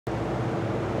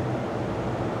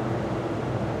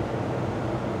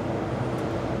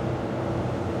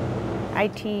I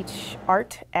teach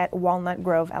art at Walnut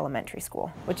Grove Elementary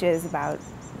School, which is about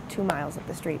 2 miles up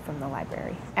the street from the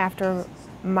library. After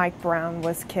Mike Brown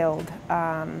was killed,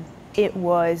 it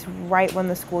was right when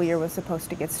the school year was supposed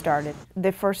to get started.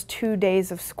 The first 2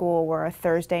 days of school were a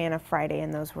Thursday and a Friday,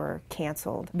 and those were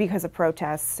canceled because of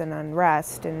protests and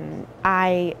unrest. And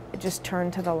I just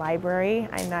turned to the library.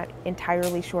 I'm not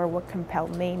entirely sure what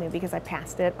compelled me, maybe because I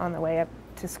passed it on the way up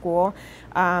to school.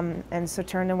 And so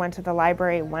turned and went to the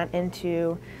library, went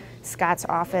into Scott's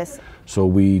office. So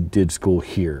we did school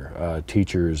here.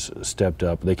 Teachers stepped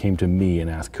up. They came to me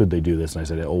and asked, could they do this? And I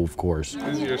said, oh, of course.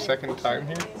 This is your second time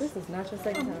here? This is not your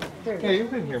second time. Yeah, you've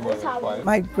been here more than twice.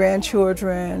 My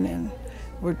grandchildren and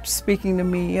were speaking to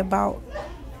me about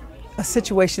a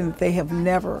situation that they have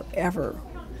never, ever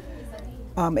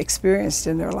experienced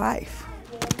in their life.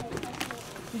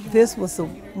 This was the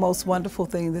most wonderful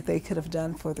thing that they could have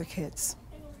done for their kids,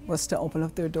 was to open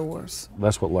up their doors.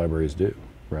 That's what libraries do,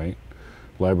 right?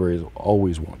 Libraries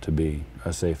always want to be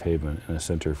a safe haven and a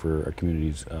center for our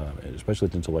communities, especially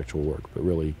with intellectual work, but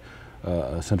really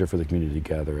a center for the community to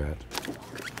gather at.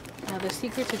 Now, the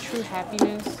secret to true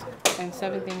happiness and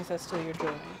 7 things that steal your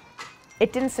joy.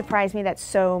 It didn't surprise me that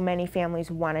so many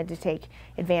families wanted to take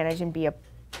advantage and be a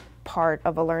part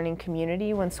of a learning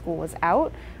community when school was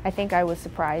out. I think I was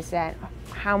surprised at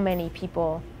how many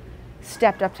people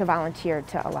stepped up to volunteer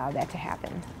to allow that to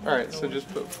happen. All right, so just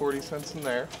put 40 cents in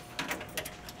there.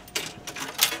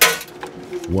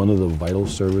 One of the vital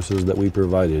services that we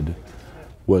provided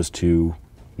was to,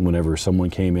 whenever someone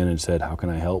came in and said, how can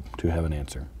I help, to have an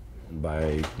answer.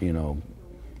 By,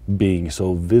 being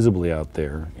so visibly out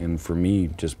there, and for me,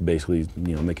 just basically,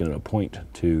 making it a point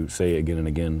to say again and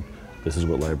again, this is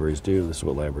what libraries do, this is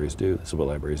what libraries do, this is what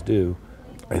libraries do.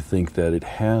 I think that it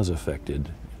has affected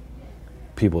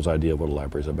people's idea of what a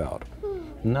library is about.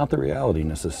 Not the reality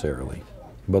necessarily,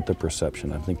 but the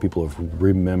perception. I think people have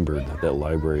remembered that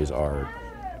libraries are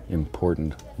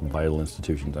important, vital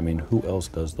institutions. I mean, who else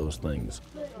does those things?